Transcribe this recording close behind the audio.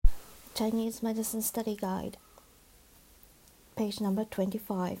Chinese Medicine Study Guide, page number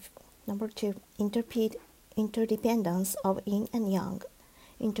 25. Number 2. Interdependence of yin and yang.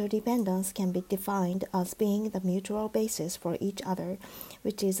 Interdependence can be defined as being the mutual basis for each other,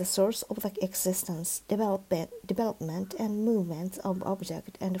 which is the source of the existence, development, and movements of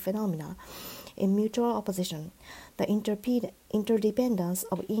object and phenomena in mutual opposition. The interdependence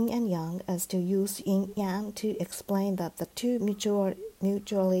of yin and yang is to use yin-yang to explain that the two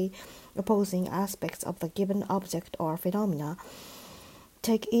mutually opposing aspects of the given object or phenomena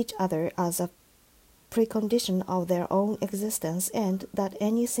take each other as a precondition of their own existence, and that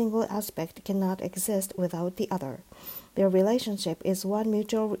any single aspect cannot exist without the other. Their relationship is one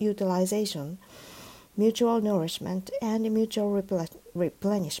mutual utilization, mutual nourishment, and mutual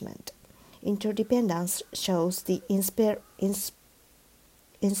replenishment. Interdependence shows the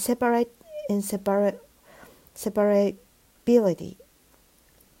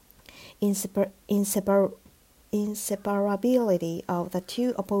of the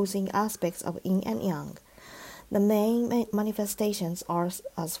two opposing aspects of yin and yang. The main manifestations are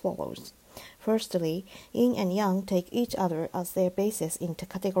as follows. Firstly, yin and yang take each other as their basis into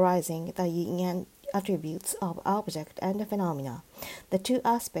categorizing the yin attributes of object and phenomena. The two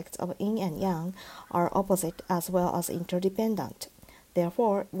aspects of yin and yang are opposite as well as interdependent.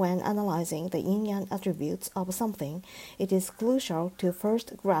 Therefore, when analyzing the yin-yang attributes of something, it is crucial to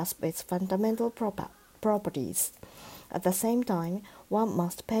first grasp its fundamental properties. At the same time, one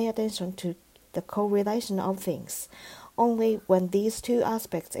must pay attention to the correlation of things. Only when these two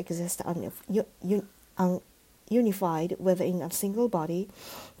aspects exist unified within a single body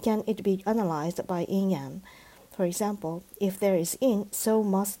can it be analyzed by yin-yang. For example, if there is yin, so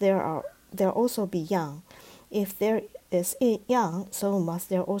must there also be yang. If there is yang, so must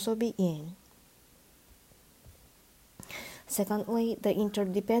there also be yin. Secondly, the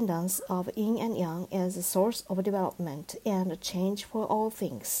interdependence of yin and yang is a source of development and change for all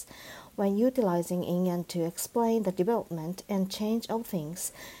things. When utilizing yin-yang to explain the development and change of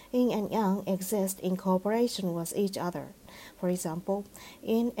things, yin and yang exist in cooperation with each other. For example,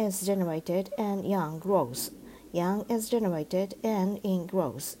 yin is generated and yang grows. Yang is generated and yin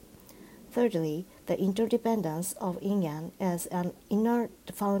grows. Thirdly, the interdependence of yin-yang is an inner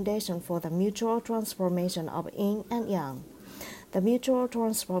foundation for the mutual transformation of yin and yang. The mutual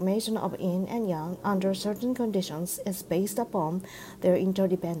transformation of yin and yang under certain conditions is based upon their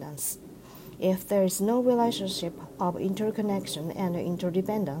interdependence. If there is no relationship of interconnection and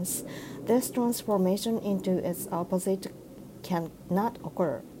interdependence, this transformation into its opposite cannot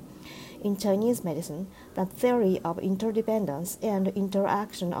occur. In Chinese medicine, the theory of interdependence and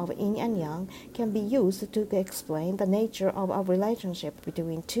interaction of yin and yang can be used to explain the nature of a relationship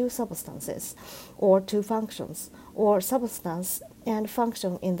between two substances, or two functions, or substance and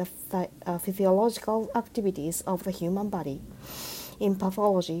function in the physiological activities of the human body. In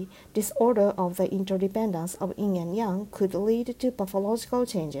pathology, disorder of the interdependence of yin and yang could lead to pathological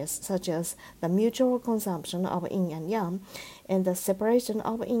changes such as the mutual consumption of yin and yang and the separation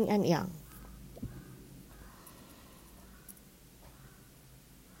of yin and yang.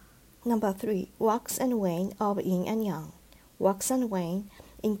 Number 3. Wax and wane of yin and yang. Wax and wane,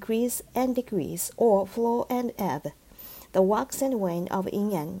 increase and decrease, or flow and ebb. The wax and wane of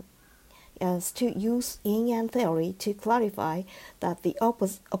yin yang is to use yin-yang theory to clarify that the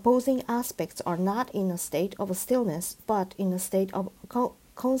opposing aspects are not in a state of stillness, but in a state of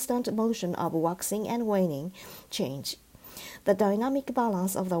constant motion of waxing and waning change. The dynamic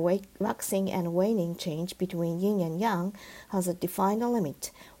balance of the waxing and waning change between yin and yang has a defined limit,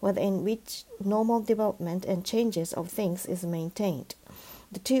 within which normal development and changes of things is maintained.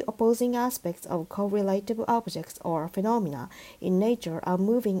 The two opposing aspects of correlative objects or phenomena in nature are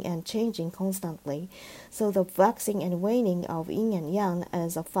moving and changing constantly, so the waxing and waning of yin and yang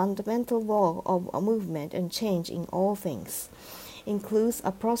is a fundamental law of movement and change in all things. Includes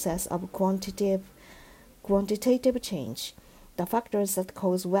a process of quantitative change. The factors that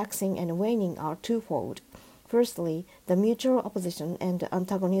cause waxing and waning are twofold. Firstly, the mutual opposition and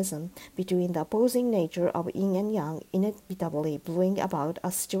antagonism between the opposing nature of yin and yang inevitably bring about a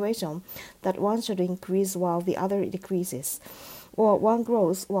situation that one should increase while the other decreases, or one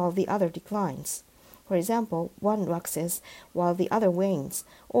grows while the other declines. For example, one waxes while the other wanes,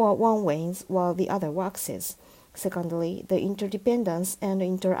 or one wanes while the other waxes. Secondly, the interdependence and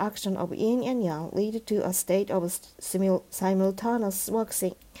interaction of yin and yang lead to a state of simultaneous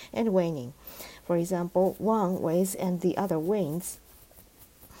waxing and waning. For example, one wanes and the other wanes,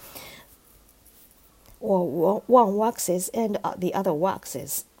 or one waxes and the other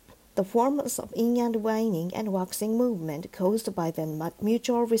waxes. The forms of yin and waning and waxing movement caused by the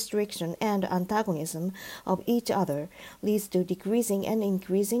mutual restriction and antagonism of each other leads to decreasing and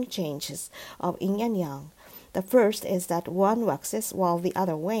increasing changes of yin and yang. The first is that one waxes while the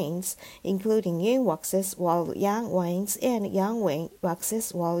other wanes, including yin waxes while yang wanes and yang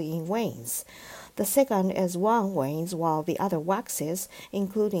waxes while yin wanes. The second is one wanes while the other waxes,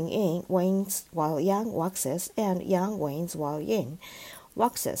 including yin wanes while yang waxes and yang wanes while yin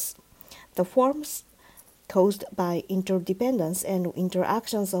waxes. The forms caused by interdependence and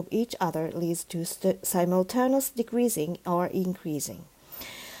interactions of each other leads to simultaneous decreasing or increasing.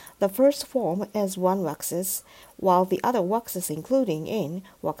 The first form is one waxes while the other waxes, including yin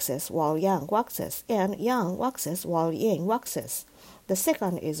waxes while yang waxes and yang waxes while yin waxes. The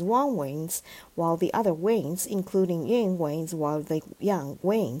second is one wanes while the other wanes, including yin wanes while the yang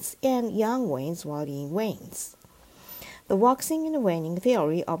wanes and yang wanes while yin wanes. The waxing and waning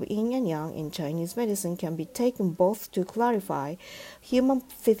theory of yin and yang in Chinese medicine can be taken both to clarify human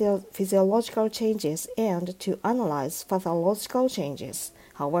physiological changes and to analyze pathological changes.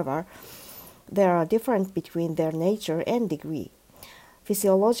 However, there are differences between their nature and degree.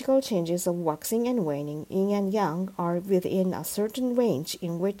 Physiological changes of waxing and waning, yin and yang, are within a certain range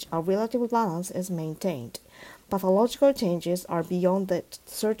in which a relative balance is maintained. Pathological changes are beyond that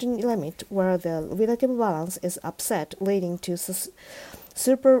certain limit where the relative balance is upset, leading to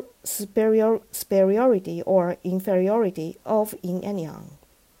superiority or inferiority of yin and yang.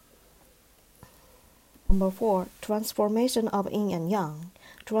 Number 4. Transformation of yin and yang.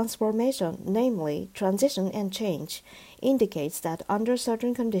 Transformation, namely transition and change, indicates that under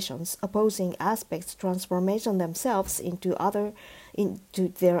certain conditions, opposing aspects transformation themselves into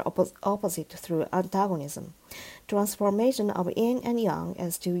their opposite through antagonism. Transformation of yin and yang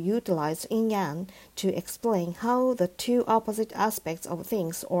is to utilize yin-yang to explain how the two opposite aspects of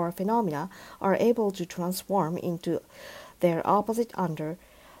things or phenomena are able to transform into their opposite under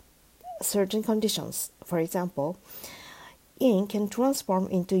certain conditions. For example, yin can transform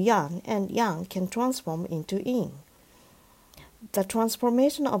into yang and yang can transform into yin. The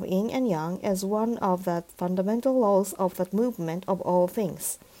transformation of yin and yang is one of the fundamental laws of the movement of all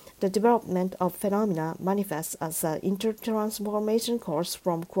things. The development of phenomena manifests as an intertransformation course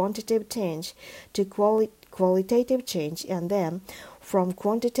from quantitative change to qualitative change, and then from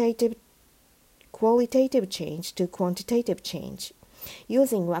qualitative change to quantitative change.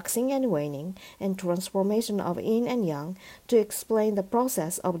 Using waxing and waning and transformation of yin and yang to explain the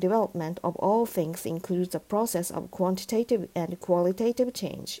process of development of all things includes the process of quantitative and qualitative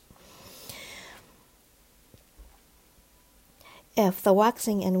change. If the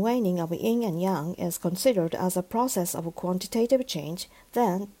waxing and waning of yin and yang is considered as a process of quantitative change,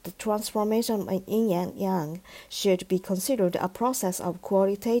 then the transformation of yin and yang should be considered a process of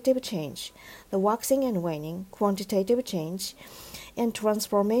qualitative change. The waxing and waning, quantitative change, and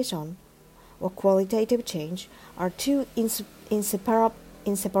transformation or qualitative change are two inseparable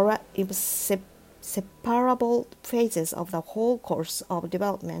phases of the whole course of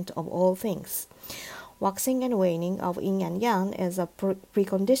development of all things. Waxing and waning of yin and yang is a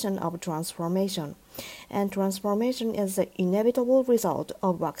precondition of transformation, and transformation is the inevitable result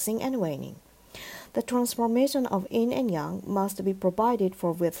of waxing and waning. The transformation of yin and yang must be provided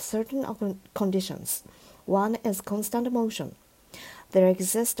for with certain conditions. One is constant motion. There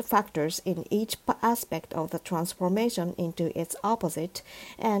exist factors in each aspect of the transformation into its opposite,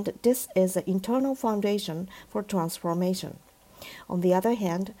 and this is the internal foundation for transformation. On the other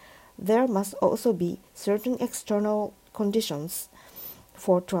hand, there must also be certain external conditions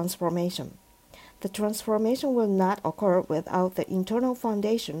for transformation. The transformation will not occur without the internal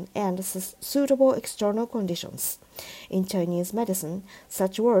foundation and suitable external conditions. In Chinese medicine,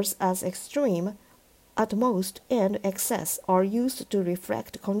 such words as extreme, utmost, and excess are used to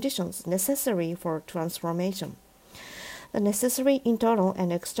reflect conditions necessary for transformation. The necessary internal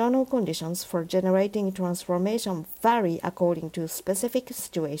and external conditions for generating transformation vary according to specific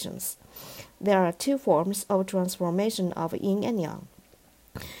situations. There are two forms of transformation of yin and yang: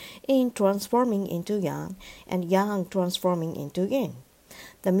 yin transforming into yang and yang transforming into yin.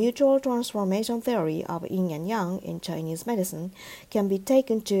 The mutual transformation theory of yin and yang in Chinese medicine can be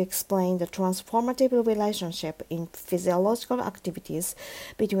taken to explain the transformative relationship in physiological activities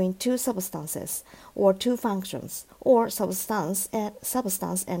between two substances or two functions, or substance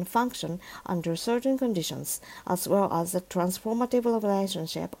and function under certain conditions, as well as the transformative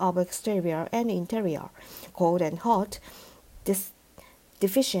relationship of exterior and interior, cold and hot,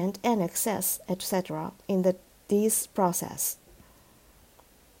 deficient and excess, etc. in this process.